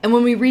And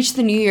when we reach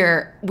the new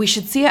year, we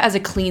should see it as a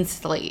clean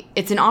slate.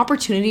 It's an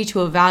opportunity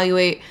to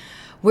evaluate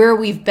where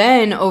we've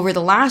been over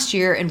the last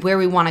year and where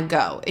we want to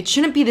go. It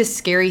shouldn't be this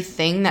scary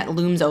thing that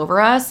looms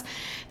over us,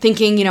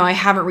 thinking, I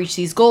haven't reached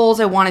these goals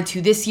I wanted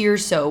to this year,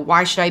 so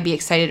why should I be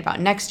excited about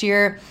next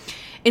year?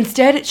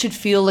 Instead, it should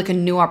feel like a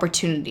new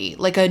opportunity,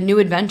 like a new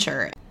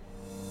adventure.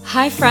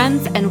 Hi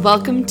friends, and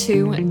welcome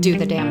to Do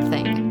the Damn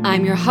Thing.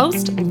 I'm your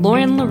host,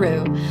 Lauren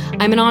LaRue.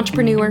 I'm an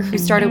entrepreneur who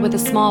started with a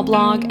small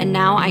blog, and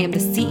now I am the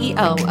CEO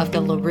of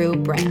the LaRue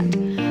brand,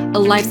 a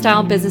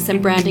lifestyle business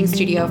and branding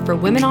studio for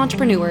women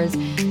entrepreneurs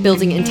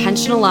building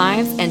intentional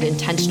lives and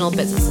intentional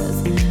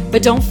businesses.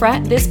 But don't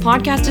fret, this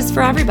podcast is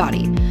for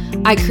everybody.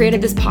 I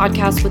created this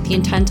podcast with the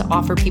intent to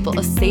offer people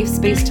a safe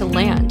space to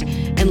land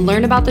and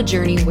learn about the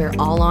journey we're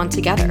all on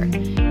together.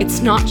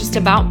 It's not just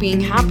about being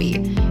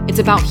happy. It's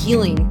about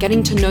healing,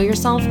 getting to know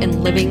yourself,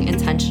 and living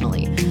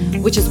intentionally,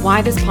 which is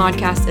why this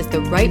podcast is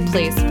the right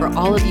place for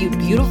all of you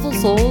beautiful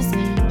souls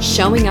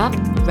showing up,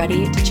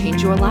 ready to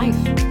change your life.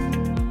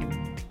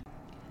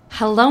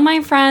 Hello,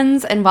 my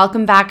friends, and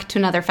welcome back to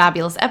another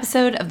fabulous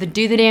episode of the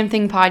Do the Damn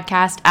Thing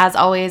podcast. As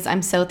always,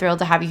 I'm so thrilled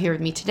to have you here with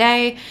me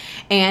today,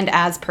 and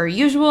as per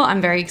usual,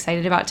 I'm very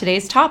excited about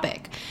today's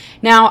topic.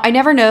 Now, I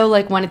never know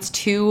when it's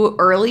too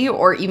early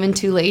or even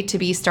too late to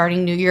be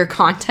starting New Year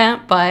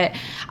content, but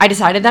I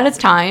decided that it's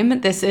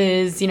time. This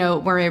is,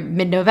 we're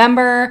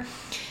mid-November.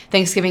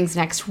 Thanksgiving's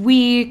next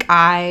week.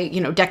 I,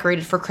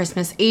 decorated for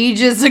Christmas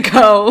ages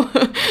ago.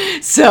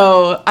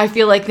 So I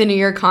feel like the New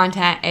Year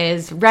content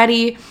is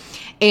ready.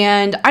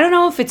 And I don't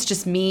know if it's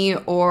just me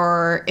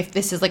or if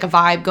this is like a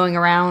vibe going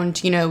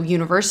around,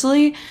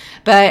 universally,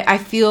 but I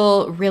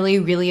feel really,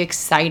 really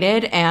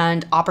excited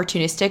and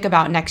opportunistic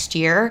about next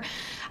year.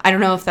 I don't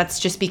know if that's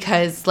just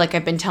because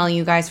I've been telling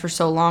you guys for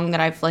so long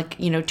that I've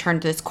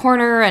turned this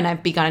corner and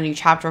I've begun a new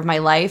chapter of my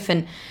life.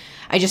 And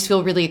I just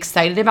feel really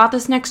excited about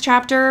this next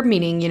chapter,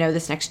 meaning,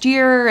 this next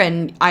year.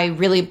 And I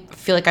really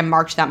feel like I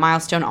marked that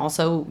milestone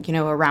also,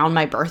 around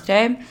my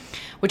birthday,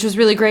 which was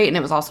really great. And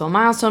it was also a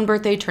milestone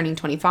birthday, turning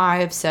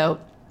 25. So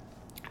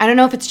I don't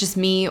know if it's just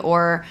me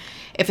or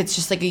if it's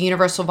just a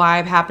universal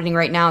vibe happening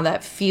right now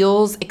that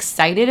feels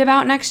excited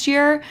about next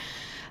year.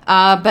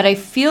 But I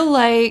feel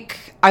like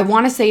I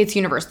want to say it's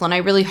universal, and I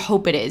really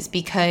hope it is,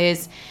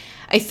 because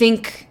I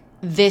think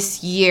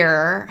this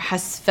year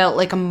has felt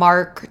like a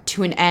mark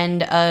to an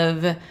end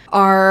of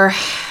our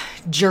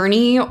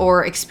journey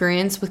or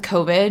experience with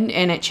COVID,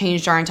 and it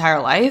changed our entire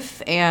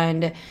life,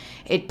 and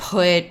it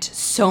put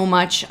so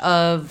much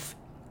of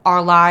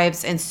our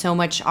lives and so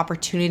much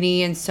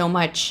opportunity and so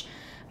much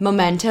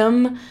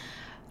momentum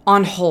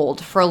on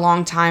hold for a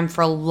long time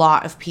for a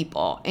lot of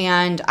people.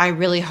 And I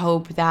really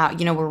hope that,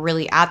 we're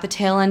really at the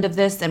tail end of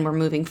this and we're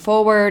moving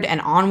forward and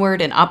onward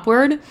and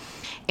upward,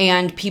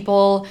 and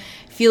people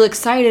feel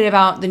excited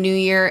about the new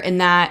year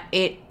and that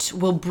it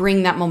will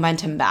bring that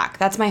momentum back.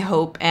 That's my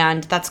hope,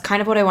 and that's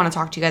kind of what I want to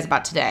talk to you guys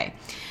about today.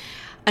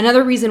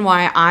 Another reason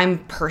why I'm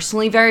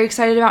personally very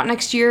excited about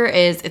next year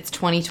is it's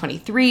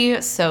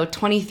 2023. So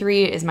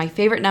 23 is my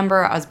favorite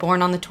number. I was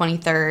born on the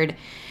 23rd.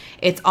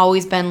 It's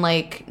always been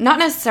not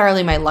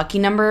necessarily my lucky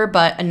number,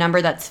 but a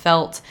number that's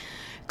felt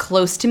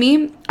close to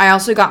me. I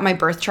also got my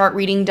birth chart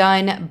reading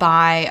done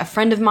by a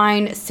friend of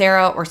mine,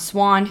 Sarah or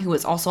Swan, who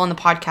was also on the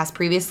podcast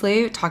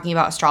previously talking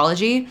about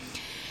astrology.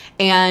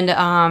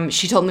 And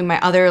she told me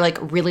my other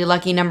really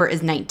lucky number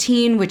is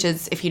 19, which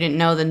is, if you didn't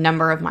know, the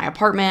number of my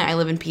apartment. I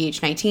live in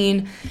PH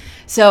 19.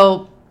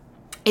 So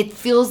it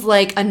feels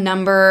like a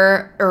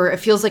number, or it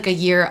feels like a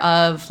year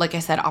of, like I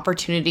said,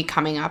 opportunity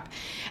coming up.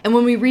 And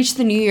when we reach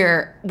the new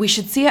year, we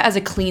should see it as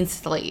a clean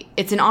slate.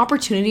 It's an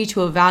opportunity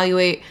to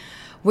evaluate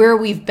where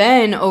we've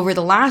been over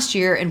the last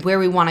year and where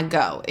we want to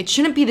go. It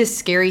shouldn't be this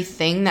scary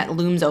thing that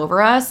looms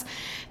over us,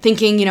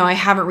 thinking, I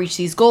haven't reached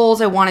these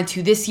goals I wanted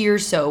to this year,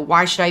 so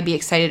why should I be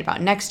excited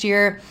about next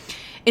year?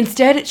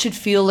 Instead, it should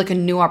feel like a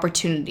new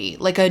opportunity,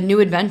 like a new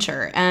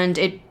adventure, and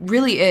it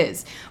really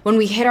is. When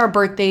we hit our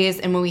birthdays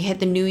and when we hit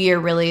the new year,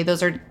 really,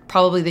 those are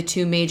probably the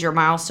two major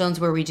milestones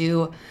where we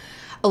do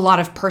a lot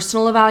of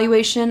personal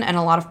evaluation and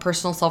a lot of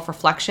personal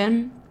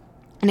self-reflection.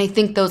 And I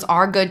think those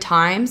are good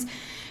times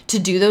to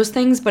do those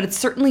things, but it's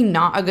certainly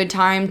not a good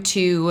time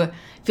to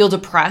feel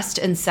depressed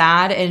and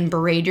sad and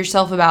berate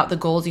yourself about the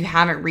goals you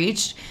haven't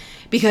reached.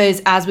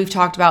 Because as we've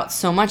talked about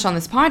so much on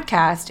this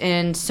podcast,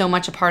 and so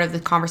much a part of the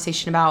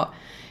conversation about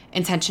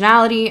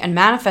intentionality and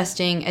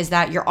manifesting, is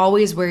that you're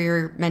always where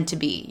you're meant to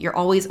be. You're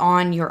always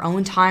on your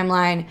own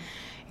timeline.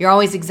 You're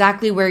always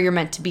exactly where you're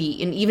meant to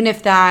be. And even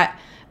if that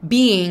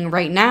being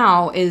right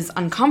now is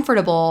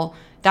uncomfortable,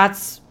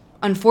 that's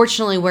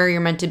unfortunately where you're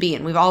meant to be.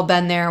 And we've all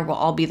been there. We'll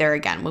all be there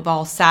again. We've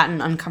all sat in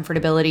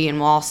uncomfortability, and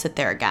we'll all sit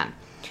there again.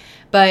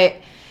 But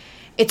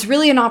it's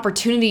really an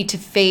opportunity to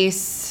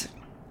face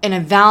and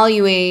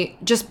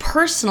evaluate, just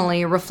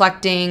personally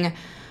reflecting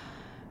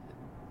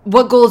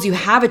what goals you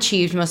have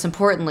achieved, most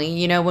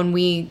importantly. When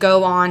we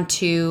go on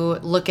to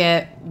look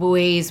at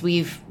ways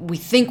we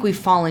think we've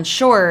fallen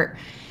short,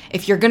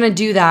 if you're going to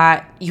do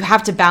that, you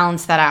have to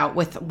balance that out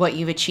with what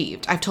you've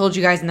achieved. I've told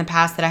you guys in the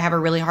past that I have a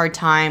really hard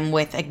time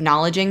with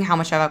acknowledging how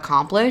much I've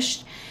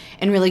accomplished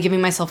and really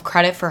giving myself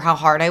credit for how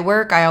hard I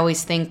work. I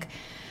always think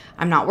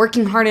I'm not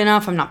working hard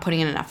enough, I'm not putting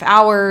in enough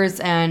hours,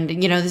 and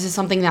this is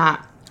something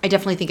that I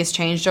definitely think has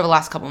changed over the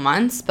last couple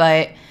months.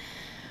 But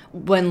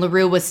when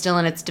LaRue was still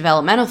in its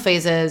developmental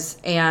phases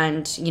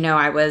and,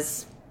 I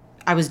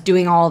was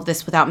doing all of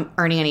this without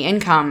earning any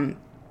income,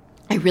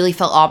 I really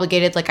felt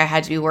obligated, like I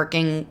had to be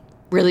working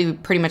really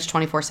pretty much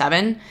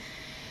 24/7.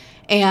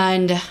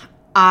 And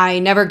I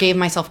never gave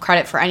myself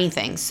credit for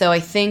anything. So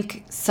I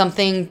think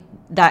something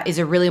that is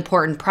a really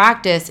important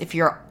practice, if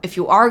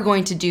you are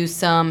going to do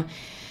some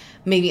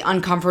maybe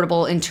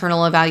uncomfortable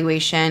internal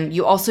evaluation,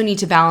 you also need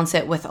to balance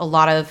it with a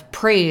lot of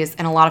praise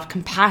and a lot of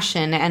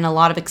compassion and a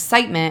lot of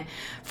excitement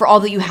for all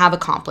that you have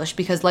accomplished.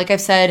 Because like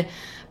I've said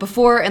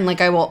before, and like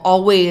I will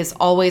always,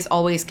 always,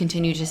 always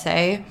continue to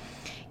say,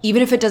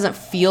 even if it doesn't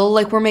feel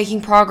like we're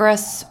making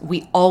progress,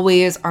 we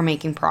always are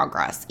making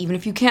progress. Even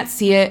if you can't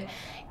see it,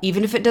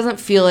 even if it doesn't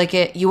feel like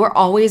it, you are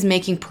always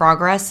making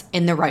progress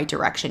in the right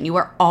direction. You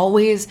are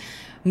always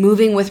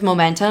moving with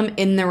momentum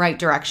in the right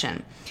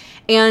direction.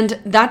 And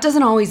that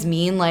doesn't always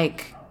mean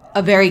like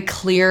a very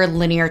clear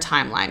linear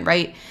timeline,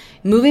 right?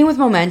 Moving with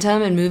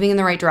momentum and moving in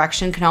the right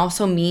direction can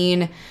also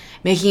mean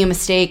making a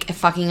mistake,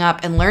 fucking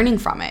up, and learning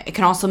from it. It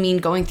can also mean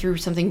going through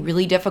something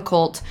really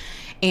difficult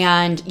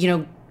and,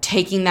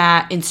 taking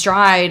that in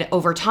stride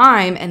over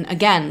time and,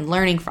 again,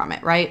 learning from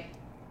it, right?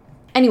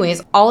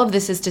 Anyways, all of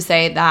this is to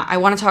say that I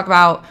want to talk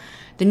about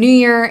the new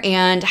year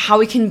and how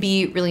we can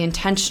be really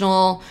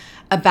intentional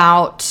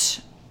about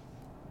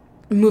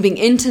moving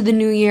into the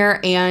new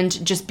year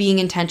and just being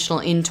intentional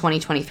in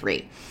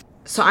 2023.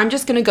 So I'm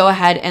just going to go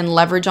ahead and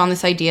leverage on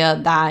this idea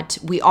that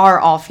we are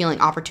all feeling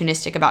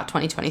opportunistic about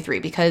 2023,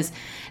 because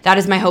that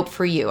is my hope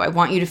for you. I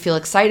want you to feel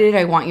excited.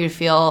 I want you to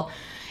feel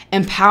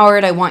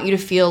empowered. I want you to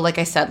feel, like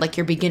I said, like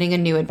you're beginning a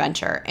new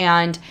adventure.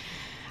 And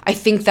I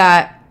think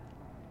that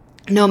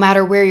no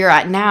matter where you're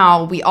at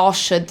now, we all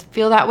should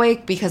feel that way,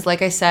 because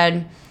like I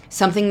said,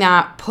 something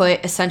that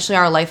put essentially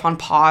our life on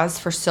pause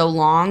for so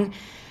long,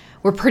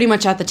 we're pretty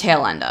much at the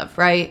tail end of,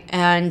 right?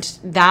 And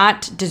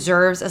that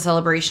deserves a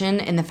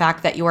celebration in the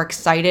fact that you are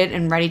excited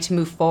and ready to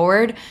move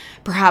forward.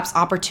 Perhaps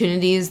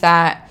opportunities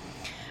that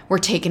were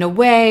taken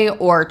away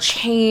or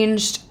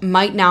changed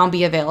might now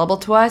be available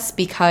to us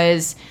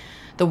because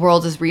the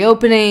world is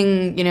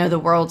reopening, the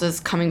world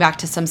is coming back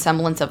to some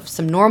semblance of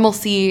some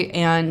normalcy,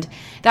 and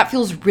that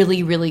feels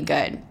really, really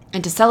good.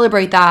 And to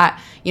celebrate that,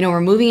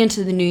 we're moving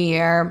into the new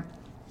year.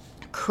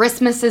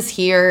 Christmas is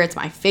here. It's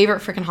my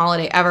favorite freaking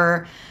holiday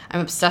ever.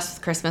 I'm obsessed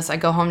with Christmas. I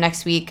go home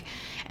next week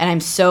and I'm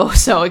so,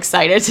 so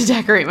excited to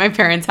decorate my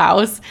parents'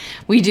 house.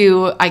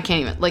 I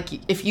can't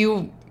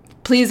even,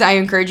 please, I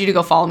encourage you to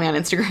go follow me on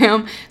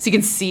Instagram so you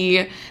can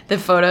see the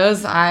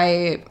photos.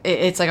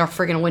 It's like a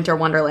freaking winter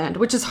wonderland,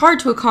 which is hard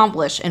to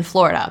accomplish in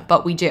Florida,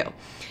 but we do.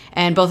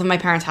 And both of my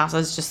parents'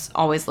 houses just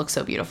always look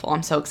so beautiful.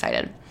 I'm so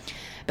excited.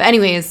 But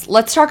anyways,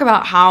 let's talk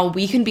about how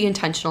we can be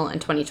intentional in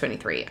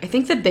 2023. I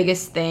think the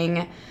biggest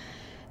thing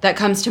that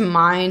comes to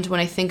mind when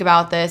I think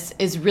about this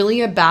is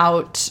really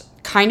about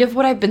kind of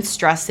what I've been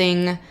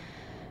stressing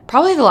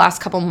probably the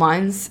last couple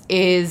months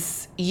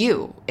is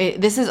you.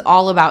 This is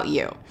all about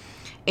you.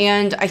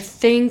 And I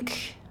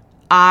think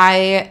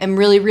I am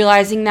really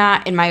realizing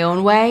that in my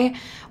own way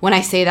when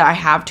I say that I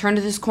have turned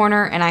this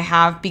corner and I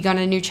have begun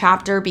a new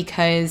chapter,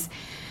 because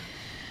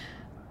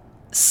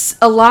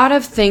a lot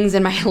of things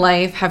in my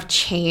life have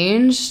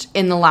changed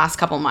in the last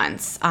couple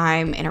months.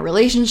 I'm in a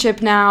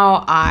relationship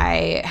now.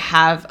 I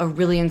have a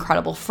really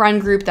incredible friend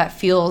group that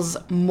feels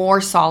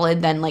more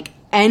solid than like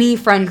any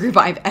friend group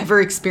I've ever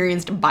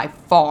experienced by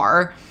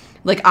far.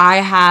 Like I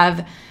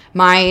have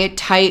my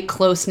tight,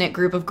 close-knit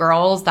group of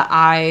girls that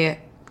I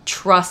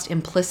trust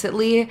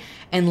implicitly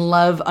and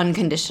love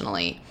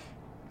unconditionally.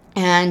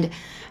 And,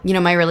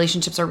 my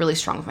relationships are really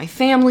strong with my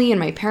family and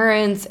my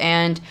parents,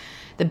 and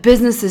the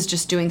business is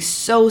just doing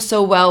so,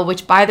 so well,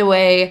 which, by the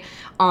way,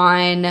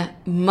 on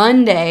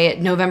Monday,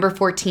 November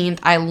 14th,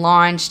 I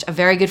launched a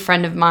very good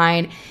friend of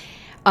mine.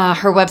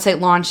 Her website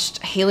launched,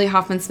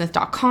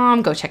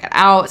 HaleyHoffmanSmith.com. Go check it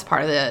out. It's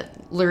part of the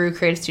LaRue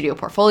Creative Studio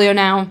portfolio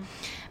now.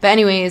 But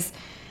anyways,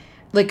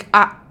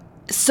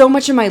 so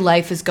much of my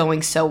life is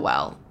going so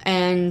well,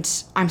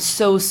 and I'm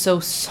so, so,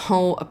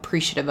 so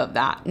appreciative of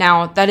that.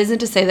 Now, that isn't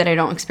to say that I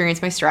don't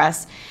experience my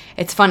stress.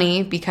 It's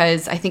funny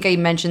because I think I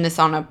mentioned this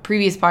on a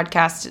previous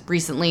podcast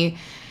recently.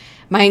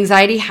 My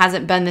anxiety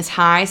hasn't been this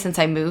high since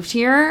I moved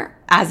here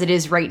as it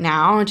is right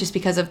now, just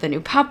because of the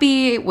new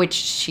puppy, which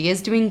she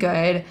is doing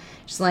good.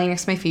 She's laying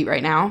next to my feet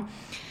right now.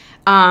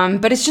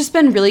 But it's just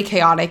been really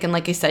chaotic. And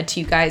like I said to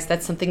you guys,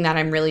 that's something that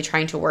I'm really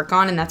trying to work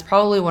on. And that's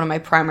probably one of my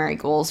primary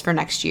goals for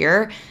next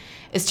year,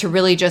 is to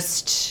really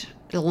just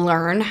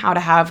learn how to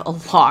have a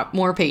lot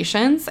more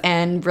patience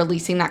and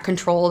releasing that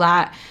control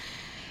that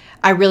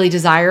I really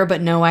desire,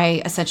 but no,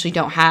 I essentially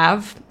don't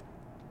have.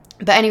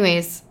 But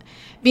anyways,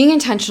 being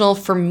intentional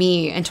for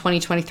me in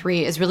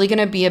 2023 is really going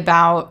to be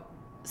about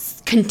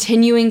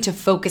continuing to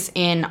focus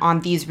in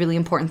on these really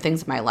important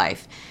things in my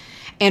life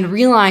and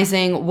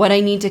realizing what I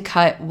need to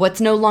cut,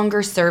 what's no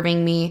longer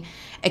serving me,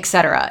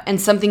 etc.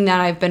 And something that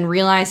I've been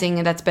realizing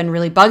and that's been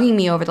really bugging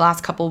me over the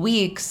last couple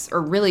weeks,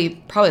 or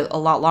really probably a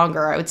lot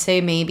longer, I would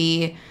say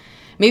maybe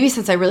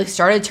since I really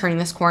started turning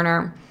this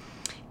corner,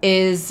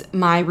 is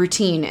my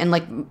routine and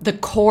like the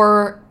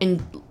core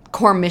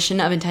mission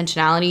of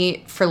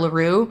intentionality for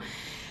LaRue.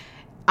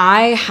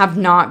 I have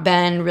not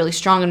been really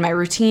strong in my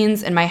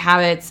routines and my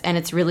habits, and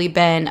it's really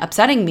been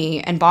upsetting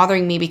me and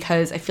bothering me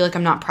because I feel like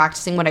I'm not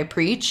practicing what I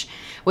preach,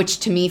 which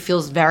to me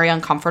feels very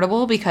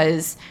uncomfortable,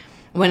 because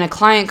when a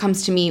client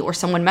comes to me or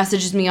someone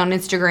messages me on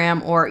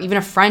Instagram or even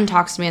a friend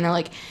talks to me and they're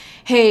like,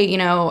 hey,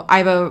 I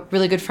have a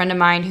really good friend of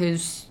mine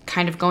who's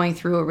kind of going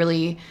through a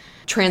really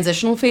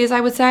transitional phase, I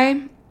would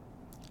say.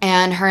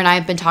 And her and I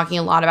have been talking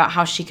a lot about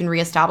how she can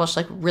reestablish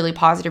like really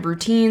positive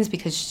routines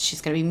because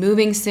she's going to be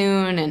moving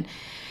soon and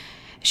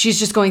she's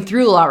just going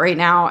through a lot right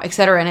now, et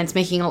cetera. And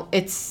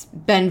it's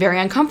been very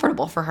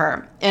uncomfortable for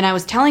her. And I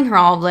was telling her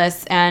all of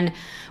this, and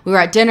we were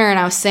at dinner and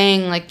I was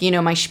saying like,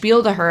 my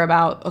spiel to her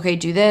about, okay,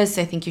 do this.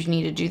 I think you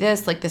need to do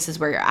this. Like, this is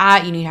where you're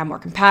at. You need to have more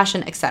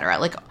compassion, et cetera.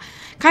 Like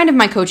kind of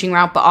my coaching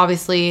route, but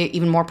obviously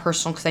even more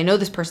personal because I know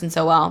this person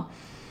so well.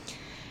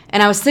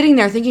 And I was sitting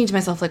there thinking to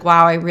myself, like,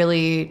 wow, I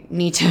really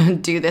need to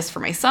do this for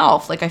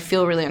myself. Like, I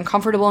feel really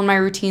uncomfortable in my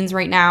routines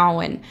right now.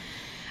 And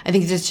I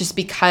think it's just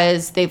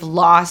because they've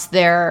lost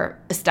their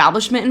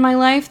establishment in my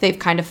life. They've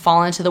kind of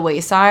fallen to the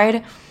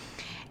wayside.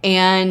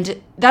 And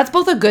that's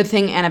both a good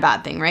thing and a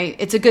bad thing, right?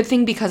 It's a good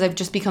thing because I've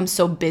just become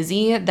so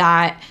busy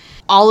that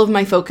all of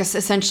my focus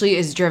essentially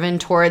is driven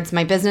towards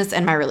my business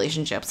and my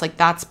relationships. Like,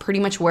 that's pretty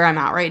much where I'm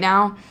at right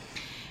now.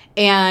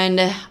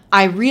 And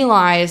I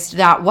realized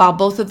that while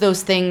both of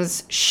those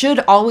things should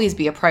always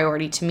be a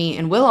priority to me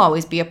and will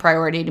always be a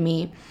priority to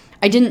me,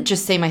 I didn't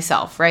just say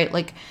myself, right?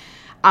 Like,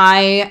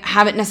 I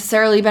haven't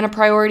necessarily been a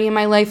priority in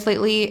my life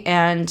lately,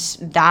 and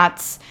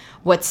that's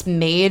what's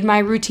made my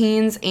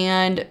routines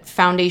and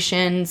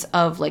foundations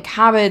of like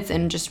habits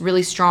and just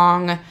really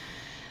strong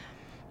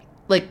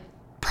like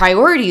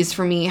priorities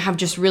for me have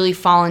just really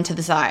fallen to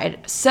the side.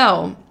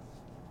 So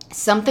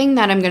something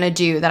that I'm going to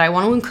do that I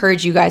want to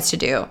encourage you guys to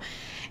do,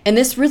 and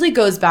this really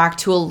goes back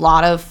to a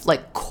lot of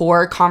like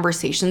core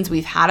conversations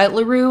we've had at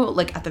LaRue,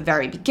 like at the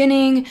very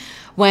beginning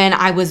when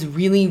I was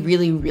really,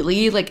 really,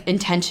 really like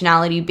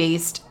intentionality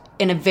based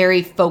in a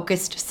very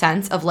focused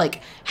sense of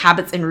like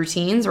habits and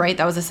routines, right?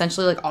 That was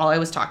essentially like all I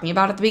was talking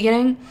about at the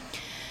beginning.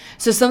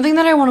 So something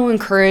that I want to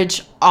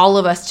encourage all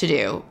of us to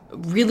do,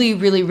 really,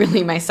 really,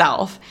 really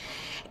myself,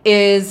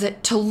 is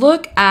to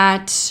look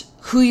at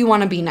who you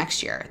want to be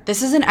next year.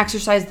 This is an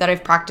exercise that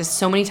I've practiced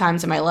so many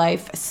times in my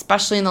life,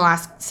 especially in the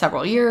last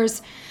several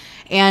years.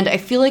 And I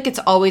feel like it's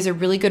always a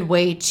really good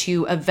way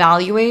to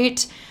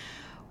evaluate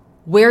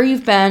where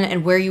you've been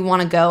and where you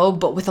want to go,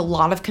 but with a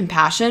lot of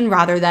compassion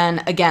rather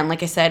than, again,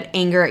 like I said,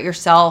 anger at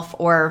yourself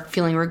or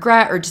feeling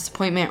regret or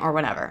disappointment or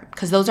whatever,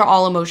 because those are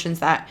all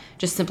emotions that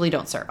just simply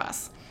don't serve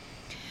us.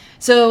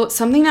 So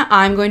something that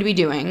I'm going to be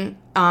doing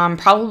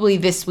probably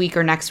this week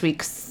or next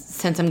week,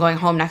 since I'm going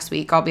home next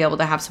week, I'll be able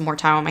to have some more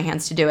time on my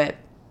hands to do it,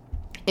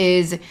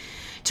 is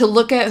to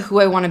look at who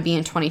I want to be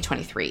in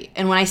 2023.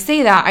 And when I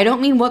say that, I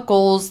don't mean what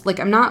goals,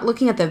 like I'm not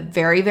looking at the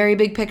very, very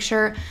big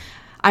picture.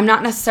 I'm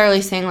not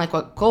necessarily saying like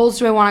what goals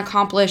do I want to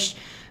accomplish,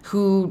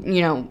 who,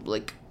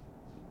 like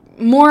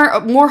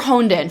more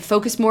honed in,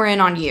 focus more in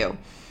on you.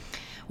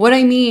 What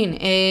I mean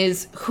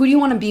is, who do you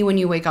want to be when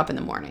you wake up in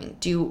the morning?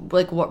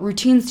 What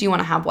routines do you want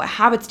to have? What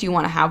habits do you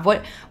want to have?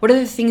 What are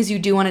the things you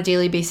do on a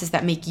daily basis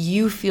that make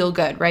you feel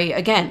good, right?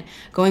 Again,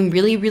 going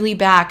really, really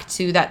back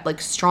to that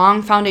like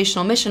strong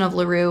foundational mission of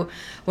LaRue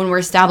when we're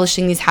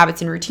establishing these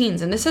habits and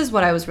routines. And this is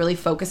what I was really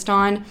focused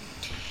on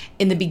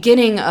in the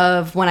beginning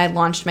of when I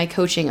launched my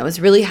coaching. I was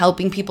really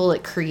helping people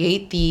like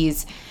create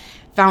these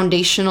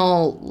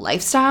foundational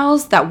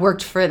lifestyles that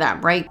worked for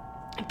them, right?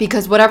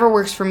 Because whatever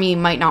works for me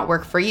might not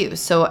work for you.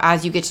 So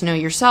as you get to know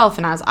yourself,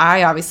 and as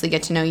I obviously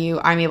get to know you,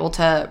 I'm able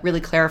to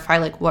really clarify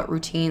like what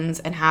routines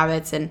and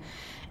habits and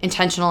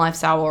intentional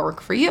lifestyle will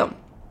work for you.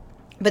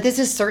 But this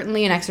is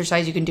certainly an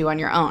exercise you can do on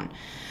your own.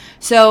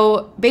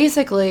 So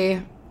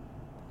basically,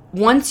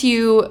 once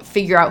you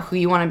figure out who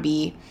you want to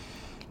be,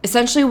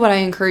 essentially what I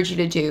encourage you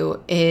to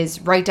do is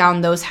write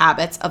down those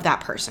habits of that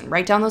person.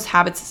 Write down those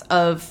habits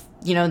of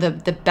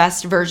the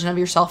best version of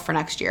yourself for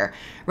next year.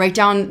 Write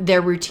down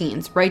their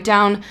routines. Write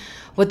down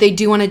what they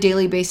do on a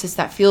daily basis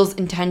that feels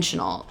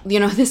intentional.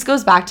 This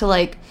goes back to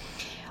like,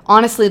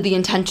 honestly, the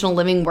intentional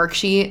living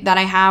worksheet that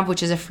I have,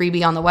 which is a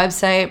freebie on the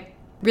website,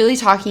 really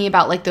talking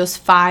about like those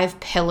 5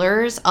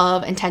 pillars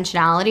of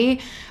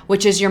intentionality,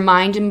 which is your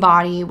mind and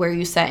body, where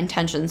you set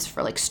intentions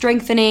for like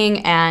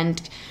strengthening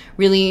and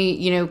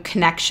really,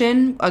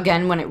 connection,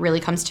 again, when it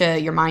really comes to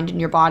your mind and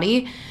your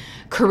body.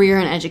 Career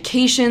and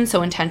education,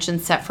 so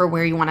intentions set for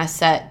where you want to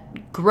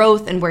set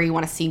growth and where you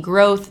want to see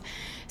growth.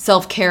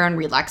 self-care and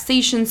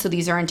relaxation. So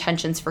these are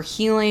intentions for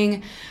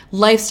healing.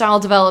 Lifestyle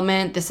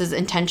development. This is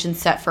intentions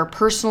set for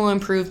personal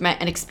improvement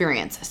and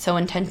experience. So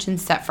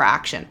intentions set for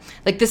action.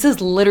 Like this is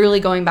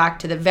literally going back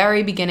to the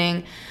very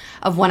beginning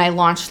of when I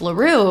launched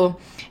LaRue,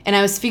 and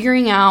I was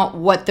figuring out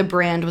what the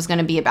brand was going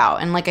to be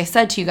about. And like I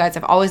said to you guys,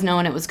 I've always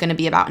known it was going to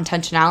be about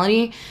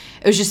intentionality.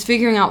 It was just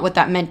figuring out what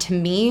that meant to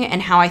me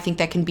and how I think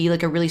that can be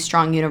like a really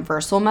strong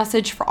universal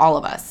message for all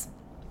of us.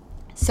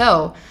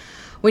 So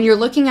when you're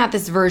looking at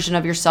this version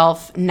of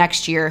yourself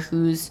next year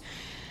who's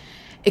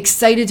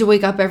excited to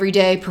wake up every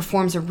day,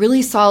 performs a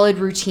really solid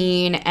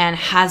routine, and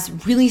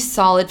has really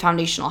solid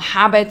foundational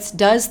habits,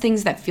 does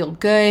things that feel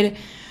good,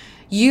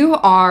 you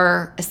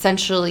are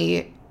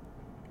essentially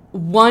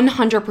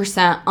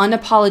 100%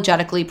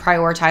 unapologetically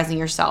prioritizing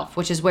yourself,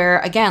 which is where,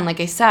 again, like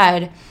I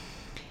said,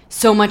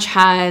 so much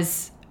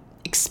has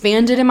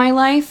expanded in my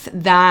life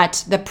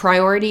that the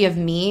priority of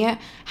me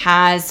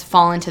has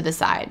fallen to the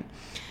side.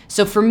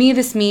 So for me,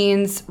 this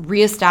means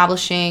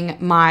reestablishing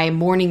my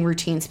morning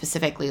routine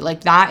specifically.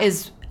 Like that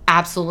is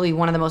absolutely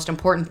one of the most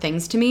important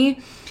things to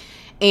me.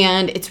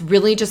 And it's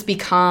really just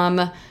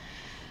become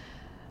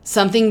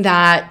something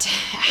that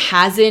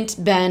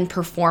hasn't been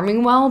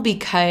performing well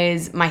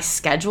because my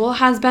schedule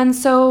has been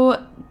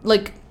so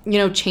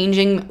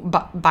changing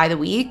by the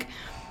week.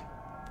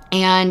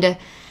 And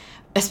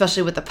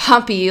especially with the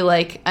puppy,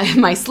 like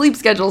my sleep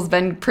schedule's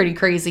been pretty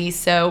crazy.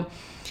 So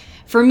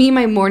for me,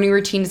 my morning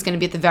routine is going to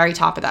be at the very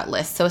top of that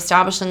list. So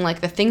establishing like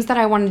the things that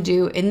I want to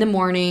do in the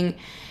morning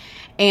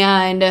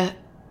and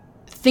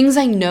things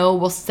I know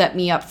will set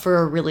me up for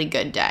a really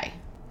good day.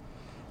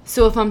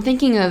 So if I'm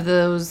thinking of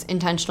those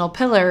intentional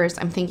pillars,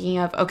 I'm thinking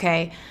of,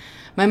 okay,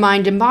 my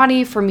mind and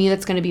body, for me,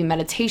 that's going to be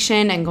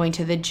meditation and going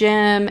to the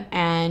gym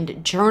and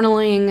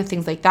journaling,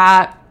 things like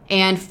that.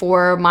 And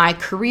for my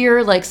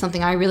career, like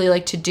something I really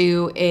like to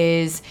do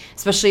is,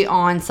 especially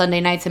on Sunday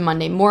nights and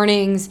Monday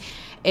mornings,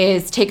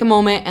 is take a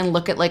moment and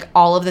look at like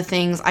all of the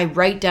things I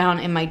write down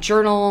in my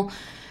journal,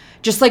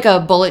 just like a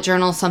bullet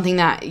journal, something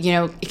that,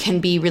 it can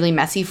be really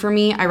messy for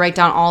me. I write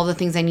down all the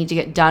things I need to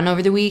get done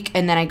over the week,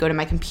 and then I go to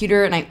my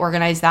computer and I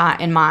organize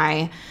that in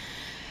my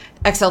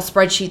Excel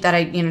spreadsheet that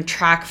I,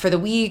 track for the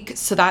week.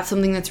 So that's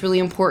something that's really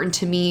important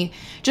to me.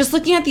 Just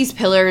looking at these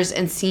pillars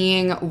and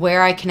seeing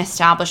where I can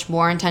establish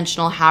more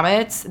intentional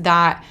habits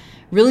that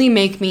really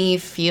make me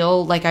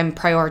feel like I'm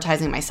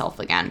prioritizing myself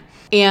again.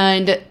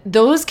 And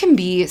those can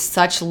be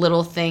such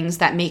little things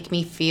that make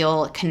me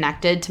feel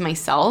connected to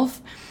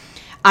myself.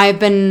 I've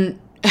been,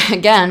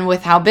 again,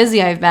 with how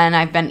busy I've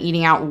been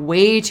eating out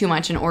way too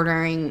much and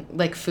ordering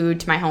like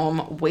food to my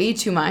home way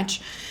too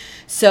much.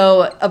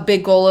 So a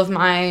big goal of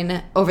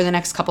mine over the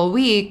next couple of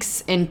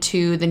weeks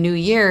into the new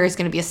year is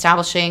going to be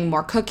establishing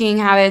more cooking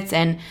habits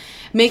and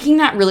making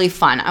that really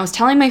fun. I was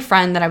telling my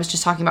friend that I was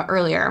just talking about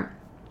earlier,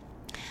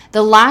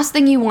 the last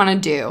thing you want to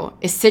do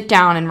is sit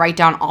down and write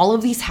down all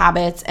of these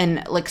habits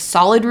and like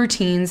solid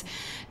routines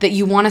that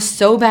you want to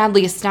so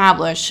badly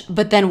establish,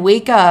 but then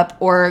wake up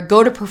or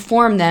go to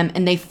perform them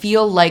and they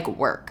feel like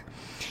work.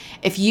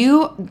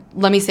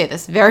 Let me say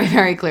this very,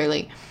 very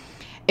clearly.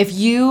 If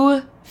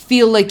you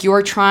feel like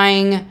you're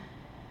trying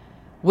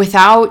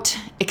without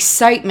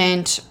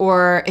excitement,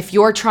 or if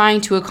you're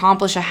trying to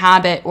accomplish a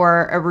habit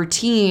or a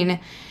routine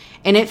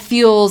and it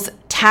feels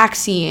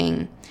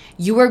taxing,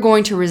 you are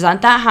going to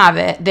resent that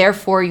habit.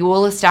 Therefore, you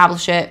will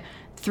establish it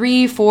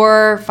 3,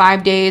 4,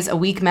 5 days, a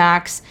week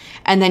max,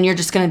 and then you're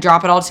just going to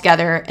drop it all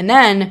together. And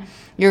then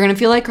you're going to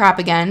feel like crap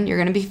again.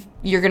 You're going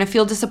to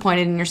feel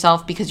disappointed in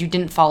yourself because you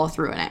didn't follow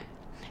through in it.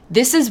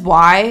 This is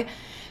why,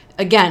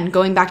 again,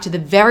 going back to the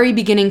very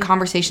beginning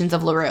conversations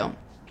of LaRue,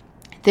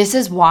 this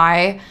is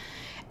why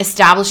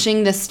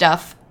establishing this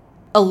stuff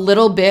a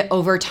little bit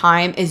over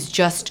time is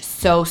just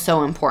so,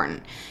 so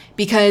important.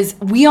 Because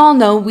we all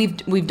know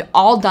we've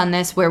all done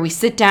this where we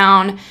sit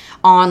down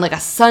on like a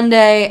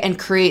Sunday and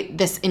create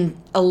this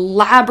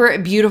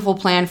elaborate, beautiful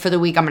plan for the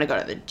week. I'm going to go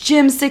to the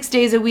gym 6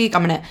 days a week.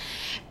 I'm going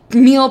to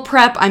meal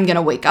prep. I'm going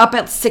to wake up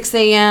at 6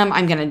 a.m.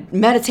 I'm going to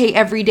meditate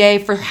every day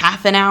for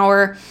half an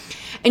hour.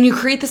 And you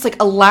create this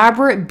like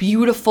elaborate,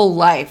 beautiful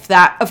life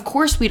that, of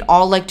course, we'd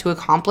all like to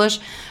accomplish,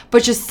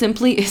 but just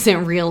simply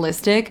isn't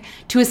realistic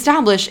to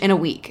establish in a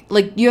week.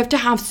 Like you have to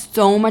have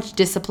so much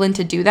discipline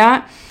to do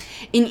that.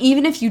 And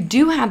even if you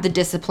do have the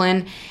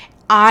discipline,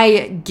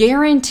 I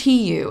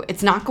guarantee you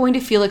it's not going to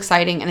feel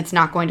exciting and it's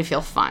not going to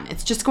feel fun.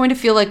 It's just going to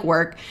feel like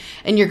work,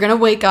 and you're going to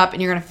wake up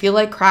and you're going to feel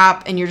like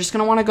crap and you're just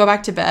going to want to go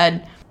back to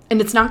bed,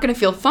 and it's not going to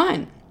feel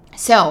fun.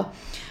 So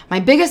my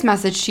biggest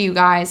message to you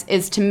guys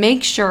is to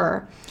make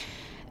sure,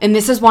 and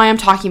this is why I'm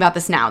talking about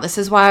this now. This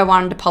is why I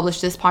wanted to publish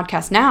this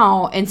podcast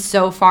now and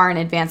so far in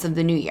advance of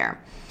the new year.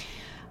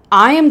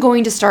 I am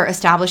going to start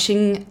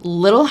establishing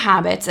little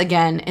habits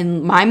again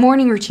in my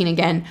morning routine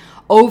again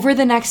over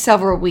the next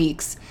several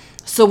weeks.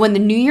 So when the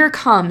new year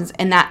comes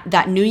and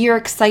that new year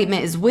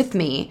excitement is with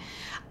me,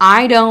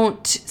 I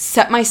don't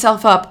set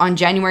myself up on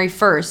January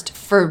 1st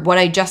for what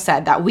I just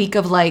said, that week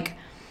of like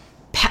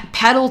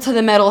pedal to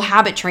the metal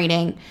habit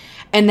training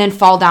and then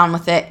fall down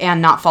with it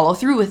and not follow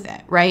through with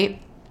it, right?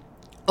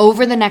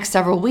 over the next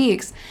several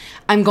weeks,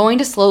 I'm going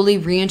to slowly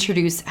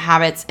reintroduce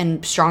habits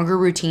and stronger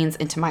routines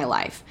into my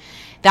life.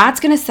 That's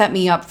going to set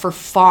me up for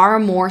far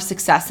more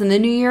success in the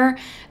new year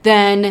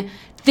than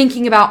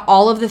thinking about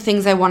all of the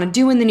things I want to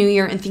do in the new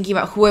year and thinking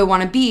about who I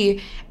want to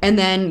be. And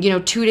then,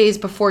 2 days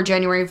before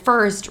January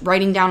 1st,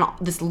 writing down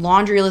this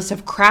laundry list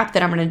of crap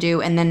that I'm going to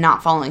do and then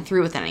not following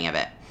through with any of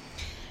it.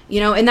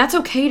 And that's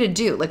okay to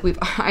do. Like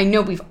I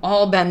know we've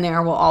all been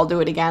there. We'll all do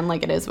it again.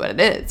 Like, it is what it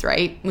is,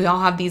 right? We all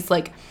have these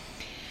like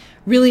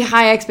really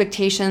high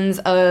expectations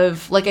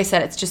of, like I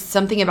said, it's just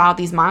something about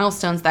these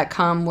milestones that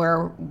come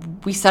where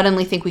we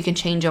suddenly think we can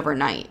change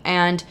overnight.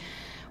 And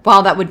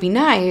while that would be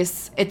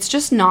nice, it's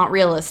just not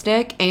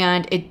realistic,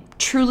 and it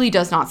truly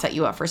does not set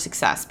you up for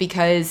success,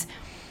 because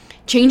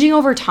changing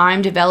over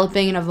time,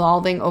 developing and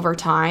evolving over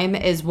time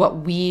is what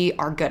we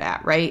are good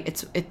at, right?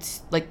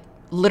 It's like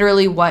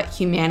literally what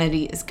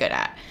humanity is good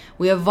at.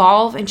 We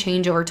evolve and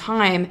change over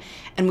time,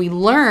 and we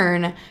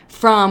learn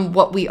from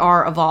what we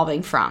are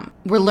evolving from.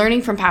 We're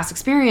learning from past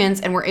experience,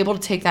 and we're able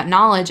to take that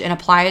knowledge and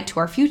apply it to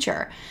our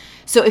future.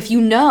 So if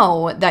you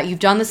know that you've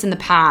done this in the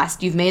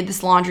past, you've made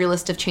this laundry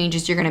list of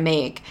changes you're going to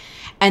make,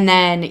 and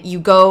then you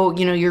go,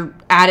 you're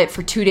at it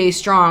for 2 days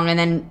strong, and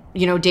then,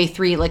 day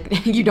 3,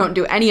 like you don't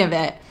do any of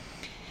it.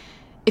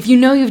 If you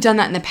know you've done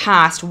that in the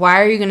past, why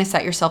are you going to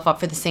set yourself up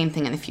for the same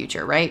thing in the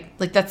future, right?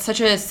 Like, that's such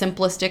a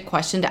simplistic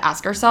question to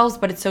ask ourselves,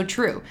 but it's so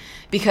true.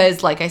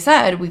 Because like I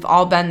said, we've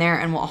all been there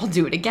and we'll all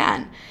do it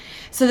again.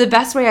 So the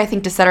best way I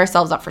think to set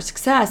ourselves up for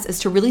success is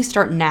to really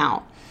start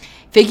now.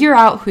 Figure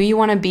out who you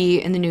want to be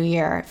in the new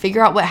year.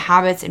 Figure out what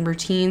habits and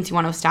routines you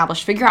want to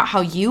establish. Figure out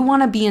how you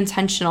want to be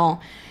intentional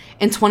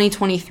in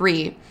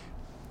 2023.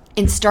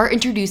 And start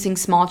introducing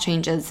small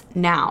changes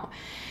now.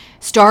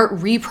 Start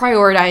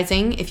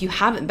reprioritizing. If you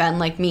haven't been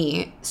like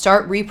me,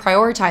 start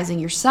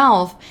reprioritizing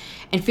yourself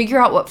and figure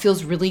out what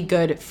feels really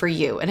good for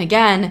you. And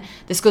again,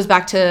 this goes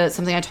back to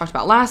something I talked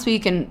about last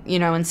week and,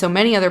 in so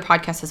many other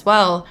podcasts as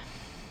well.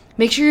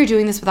 Make sure you're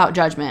doing this without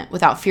judgment,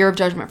 without fear of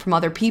judgment from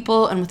other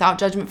people, and without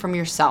judgment from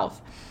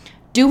yourself.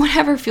 Do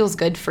whatever feels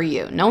good for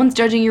you. No one's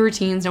judging your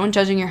routines. No one's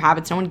judging your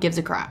habits. No one gives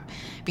a crap,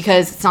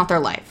 because it's not their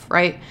life,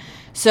 right?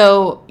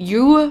 So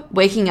you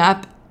waking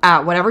up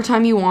at whatever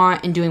time you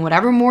want and doing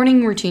whatever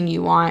morning routine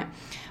you want,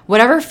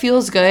 whatever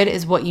feels good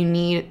is what you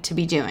need to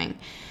be doing.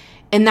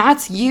 And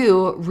that's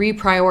you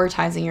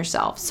reprioritizing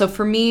yourself. So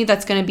for me,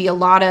 that's going to be a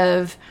lot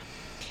of,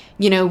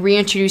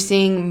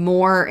 reintroducing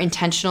more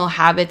intentional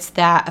habits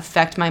that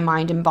affect my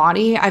mind and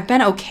body. I've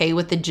been okay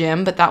with the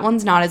gym, but that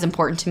one's not as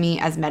important to me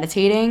as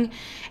meditating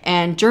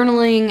and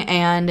journaling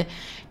and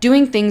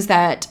doing things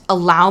that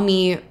allow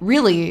me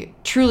really,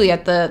 truly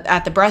at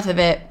the breath of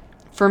it.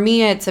 For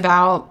me, it's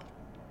about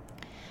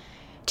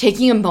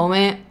taking a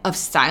moment of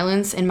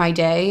silence in my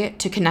day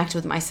to connect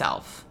with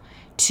myself,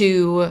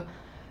 to,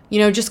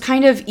 just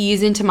kind of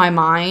ease into my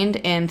mind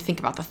and think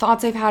about the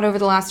thoughts I've had over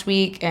the last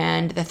week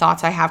and the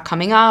thoughts I have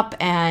coming up,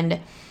 and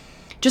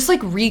just like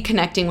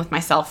reconnecting with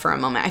myself for a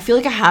moment. I feel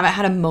like I haven't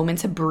had a moment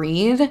to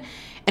breathe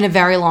in a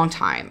very long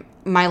time.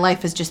 My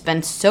life has just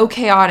been so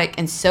chaotic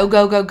and so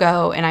go, go,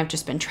 go, and I've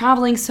just been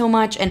traveling so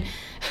much, and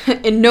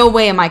in no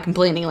way am I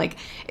complaining. Like,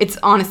 it's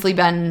honestly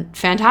been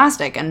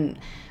fantastic, and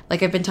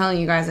like I've been telling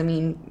you guys,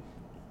 the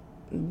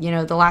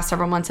last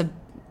several months have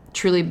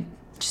truly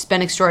just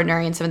been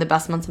extraordinary and some of the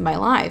best months of my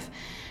life.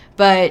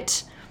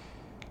 But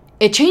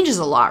it changes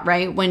a lot,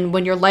 right?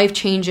 When your life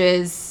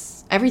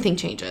changes, everything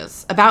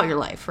changes about your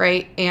life,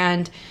 right?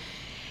 And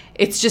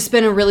it's just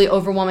been a really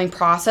overwhelming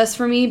process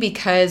for me,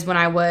 because when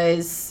I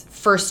was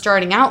first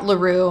starting out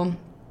LaRue,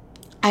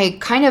 I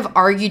kind of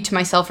argued to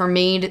myself, or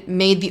made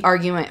the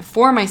argument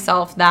for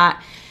myself,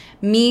 that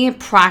me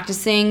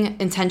practicing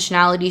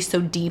intentionality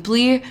so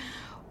deeply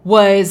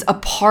was a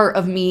part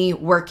of me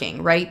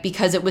working, right?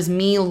 Because it was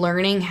me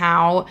learning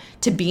how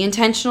to be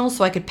intentional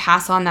so I could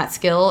pass on that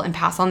skill and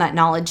pass on that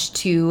knowledge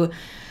to,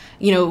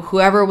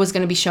 whoever was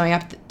going to be showing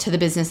up to the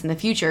business in the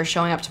future,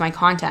 showing up to my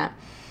content.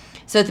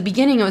 So at the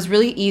beginning, it was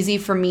really easy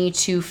for me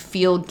to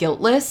feel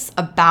guiltless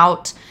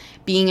about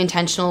being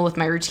intentional with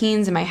my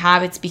routines and my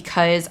habits,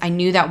 because I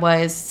knew that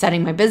was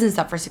setting my business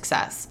up for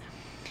success.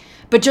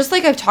 But just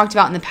like I've talked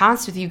about in the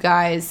past with you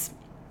guys,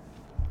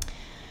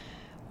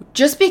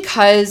 just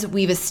because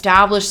we've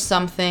established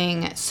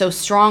something so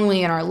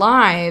strongly in our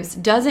lives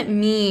doesn't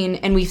mean,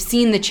 and we've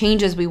seen the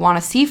changes we want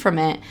to see from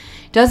it,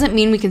 doesn't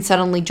mean we can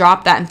suddenly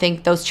drop that and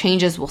think those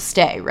changes will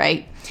stay,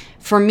 right?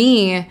 For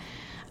me,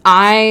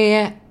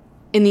 in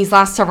these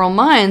last several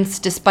months,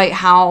 despite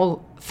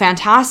how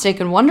fantastic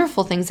and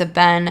wonderful things have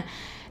been,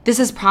 this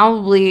is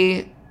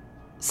probably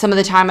some of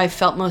the time I've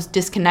felt most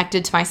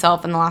disconnected to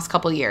myself in the last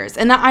couple of years.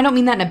 And that, I don't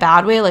mean that in a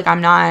bad way. Like,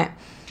 I'm not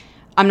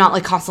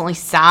like constantly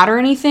sad or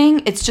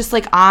anything. It's just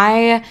like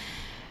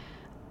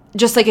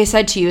just like I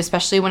said to you,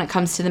 especially when it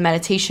comes to the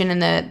meditation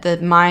and the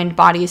mind,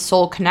 body,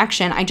 soul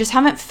connection, I just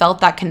haven't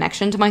felt that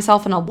connection to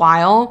myself in a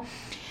while,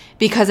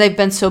 because I've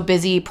been so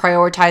busy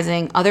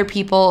prioritizing other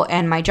people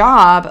and my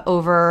job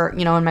over,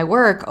 and my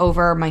work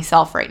over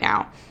myself right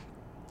now.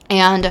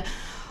 And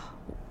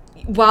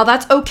while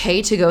that's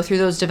okay to go through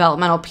those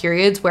developmental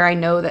periods where I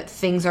know that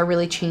things are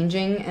really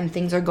changing and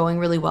things are going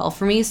really well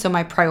for me, so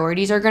my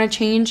priorities are going to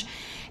change,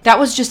 that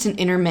was just an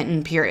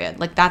intermittent period.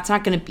 Like, that's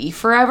not going to be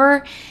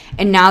forever.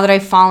 And now that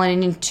I've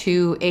fallen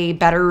into a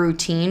better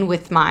routine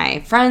with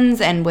my friends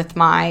and with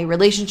my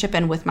relationship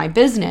and with my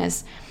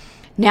business,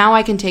 now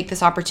I can take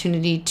this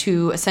opportunity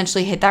to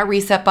essentially hit that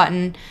reset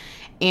button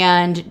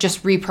and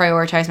just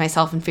reprioritize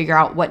myself and figure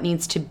out what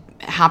needs to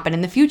happen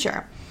in the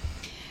future.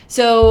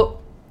 So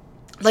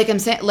like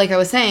I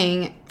was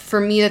saying, for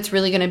me, that's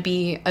really going to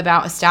be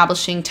about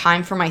establishing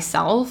time for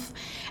myself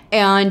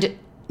and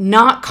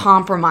not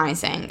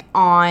compromising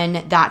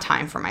on that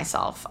time for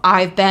myself.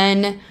 I've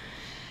been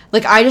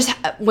like,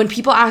 when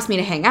people ask me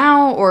to hang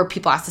out or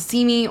people ask to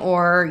see me,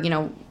 or, you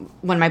know,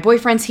 when my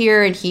boyfriend's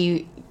here and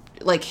he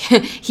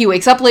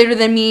wakes up later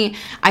than me,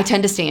 I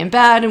tend to stay in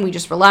bed and we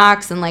just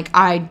relax, and like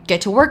I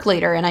get to work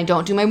later and I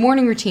don't do my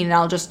morning routine, and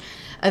I'll just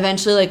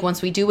eventually, like,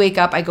 once we do wake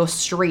up, I go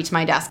straight to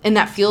my desk. And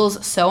that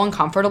feels so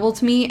uncomfortable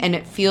to me, and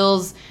it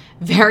feels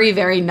very,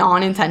 very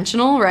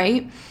non-intentional,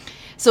 right?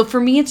 So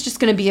for me, it's just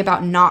going to be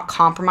about not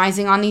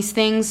compromising on these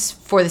things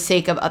for the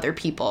sake of other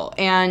people.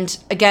 And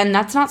again,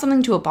 that's not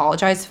something to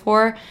apologize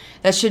for.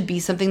 That should be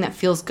something that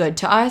feels good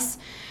to us.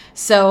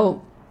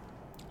 So,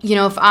 you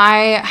know, if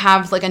I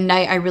have like a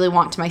night I really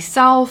want to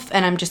myself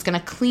and I'm just going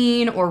to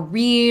clean or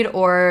read,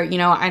 or, you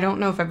know, I don't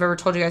know if I've ever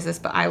told you guys this,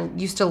 but I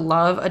used to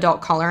love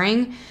adult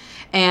coloring,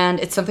 and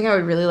it's something I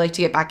would really like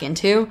to get back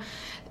into.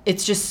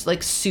 It's just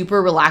like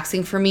super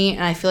relaxing for me,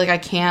 and I feel like I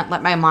can't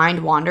let my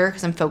mind wander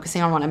because I'm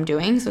focusing on what I'm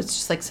doing. So it's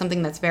just like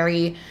something that's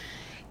very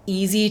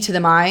easy to the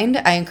mind.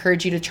 I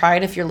encourage you to try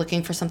it if you're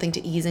looking for something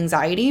to ease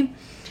anxiety.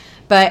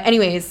 But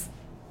anyways,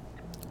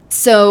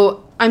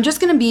 so I'm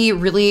just going to be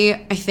really,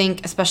 I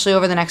think, especially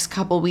over the next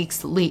couple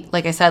weeks,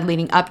 like I said,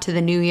 leading up to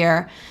the new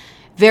year,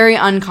 very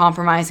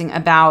uncompromising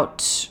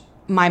about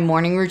my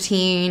morning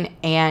routine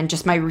and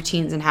just my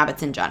routines and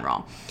habits in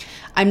general.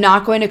 I'm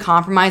not going to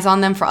compromise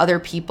on them for other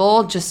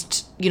people,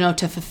 just, you know,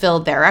 to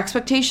fulfill their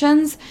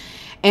expectations.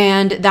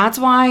 And that's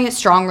why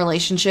strong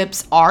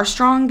relationships are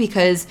strong,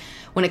 because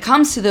when it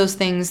comes to those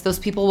things, those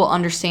people will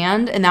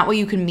understand, and that way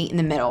you can meet in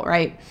the middle,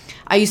 right?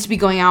 I used to be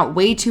going out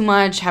way too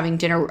much, having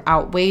dinner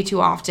out way too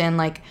often.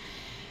 Like,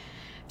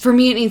 for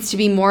me, it needs to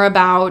be more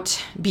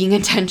about being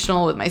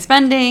intentional with my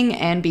spending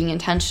and being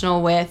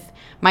intentional with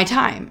my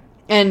time.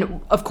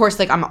 And of course,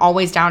 like, I'm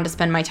always down to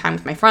spend my time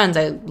with my friends.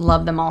 I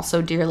love them all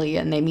so dearly,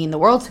 and they mean the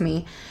world to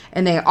me,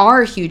 and they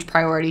are a huge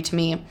priority to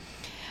me.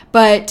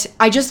 But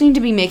I just need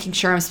to be making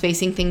sure I'm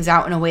spacing things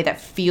out in a way that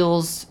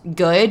feels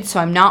good, so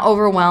I'm not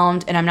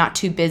overwhelmed and I'm not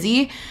too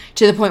busy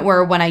to the point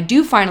where when I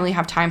do finally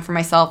have time for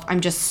myself,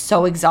 I'm just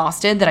so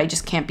exhausted that I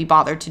just can't be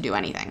bothered to do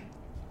anything.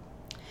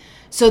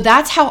 So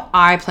that's how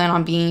I plan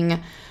on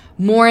being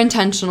more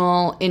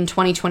intentional in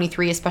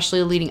 2023,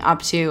 especially leading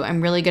up to.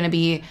 I'm really going to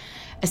be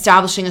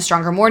establishing a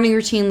stronger morning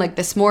routine. Like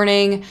this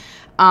morning,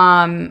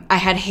 I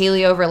had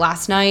Haley over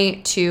last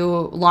night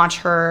to launch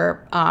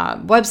her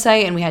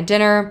website, and we had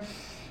dinner.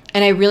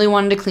 And I really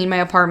wanted to clean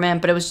my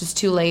apartment, but it was just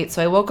too late.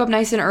 So I woke up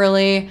nice and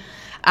early.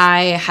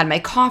 I had my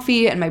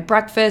coffee and my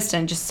breakfast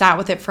and just sat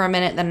with it for a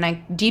minute. Then I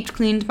deep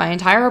cleaned my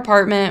entire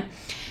apartment.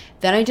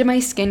 Then I did my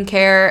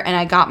skincare and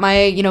I got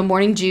my, you know,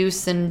 morning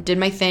juice and did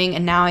my thing.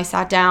 And now I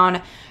sat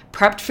down,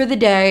 prepped for the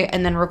day,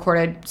 and then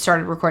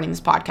started recording this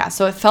podcast.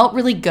 So it felt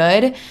really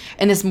good.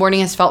 And this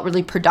morning has felt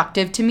really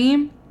productive to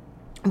me,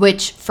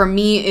 which for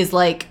me is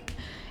like,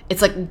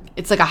 it's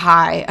like a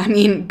high. I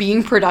mean,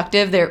 being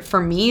productive there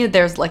for me,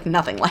 there's like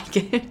nothing like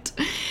it.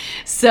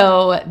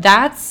 So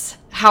that's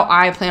how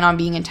I plan on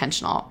being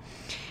intentional.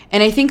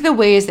 And I think the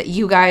ways that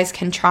you guys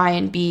can try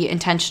and be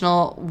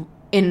intentional,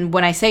 and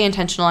when I say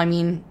intentional, I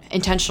mean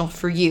intentional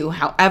for you,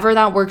 however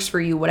that works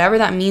for you, whatever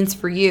that means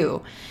for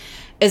you,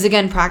 is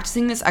again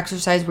practicing this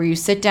exercise where you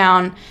sit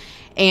down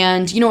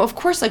and, you know, of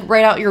course, like,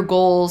 write out your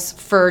goals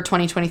for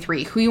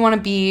 2023, who you want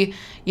to be,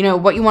 you know,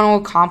 what you want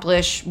to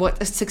accomplish,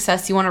 what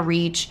success you want to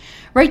reach.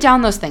 Write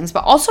down those things,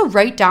 but also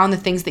write down the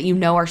things that you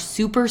know are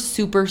super,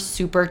 super,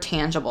 super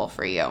tangible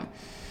for you.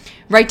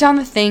 Write down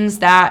the things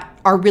that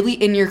are really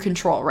in your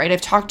control, right? I've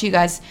talked to you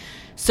guys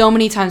so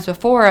many times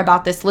before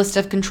about this list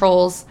of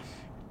controls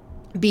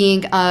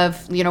being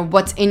of, you know,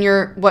 what in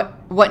your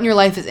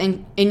life is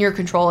in your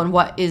control and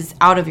what is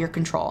out of your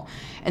control.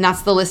 And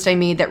that's the list I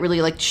made that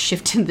really like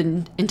shifted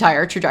the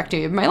entire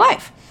trajectory of my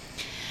life.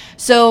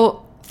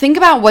 So think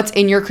about what's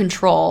in your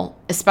control,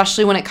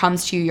 especially when it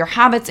comes to your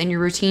habits and your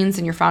routines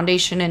and your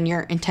foundation and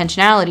your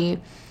intentionality,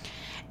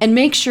 and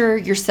make sure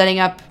you're setting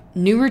up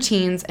new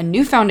routines and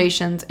new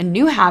foundations and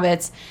new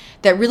habits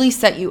that really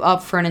set you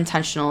up for an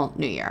intentional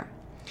new year.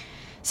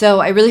 So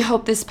I really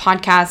hope this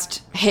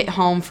podcast hit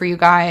home for you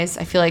guys.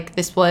 I feel like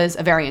this was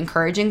a very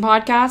encouraging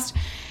podcast,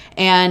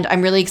 and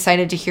I'm really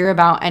excited to hear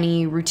about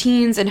any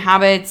routines and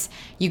habits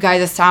you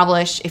guys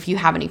establish. If you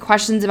have any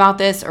questions about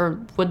this or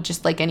would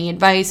just like any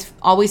advice,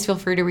 always feel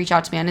free to reach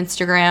out to me on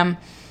Instagram.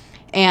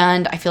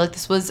 And I feel like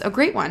this was a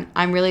great one.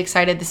 I'm really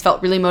excited. This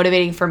felt really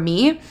motivating for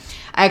me.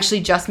 I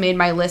actually just made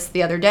my list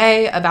the other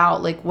day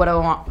about like what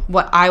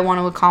I want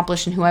to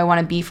accomplish and who I want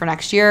to be for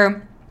next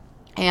year.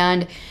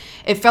 And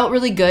it felt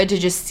really good to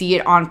just see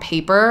it on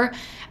paper,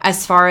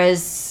 as far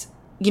as,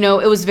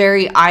 it was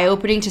very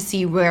eye-opening to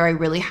see where I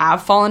really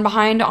have fallen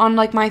behind on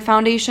like my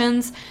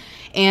foundations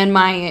and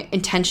my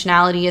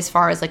intentionality as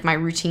far as like my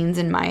routines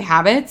and my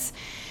habits.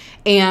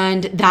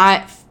 And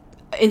that,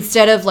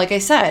 instead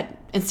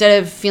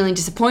of feeling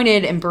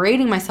disappointed and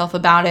berating myself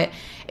about it,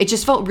 it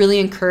just felt really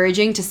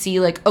encouraging to see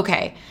like,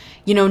 okay,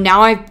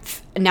 now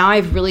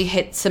I've really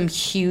hit some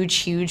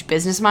huge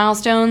business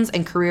milestones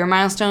and career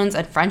milestones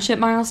and friendship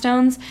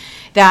milestones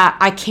that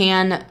I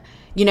can,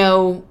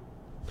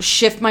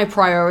 shift my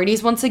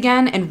priorities once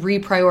again and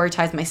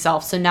reprioritize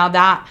myself. So now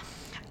that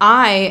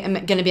I am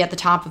going to be at the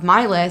top of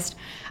my list,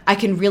 I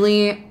can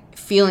really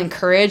feel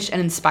encouraged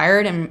and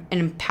inspired and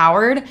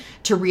empowered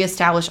to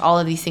reestablish all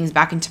of these things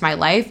back into my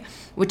life,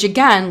 which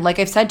again, like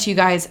I've said to you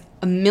guys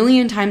a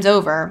million times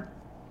over,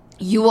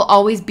 you will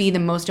always be the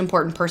most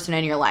important person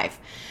in your life.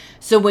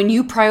 So when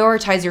you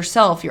prioritize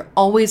yourself, you're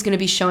always going to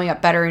be showing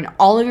up better in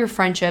all of your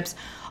friendships,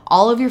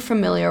 all of your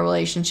familiar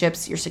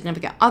relationships, your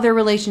significant other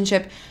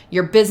relationship,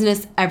 your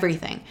business,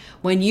 everything.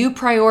 When you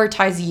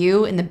prioritize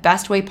you in the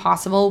best way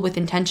possible with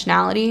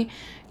intentionality,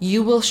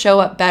 you will show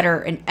up better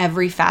in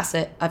every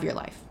facet of your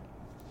life.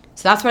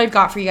 So that's what I've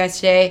got for you guys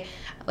today.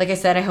 Like I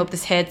said, I hope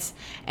this hits,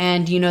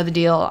 and you know the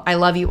deal. I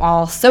love you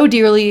all so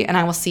dearly, and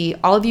I will see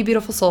all of you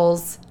beautiful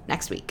souls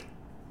next week.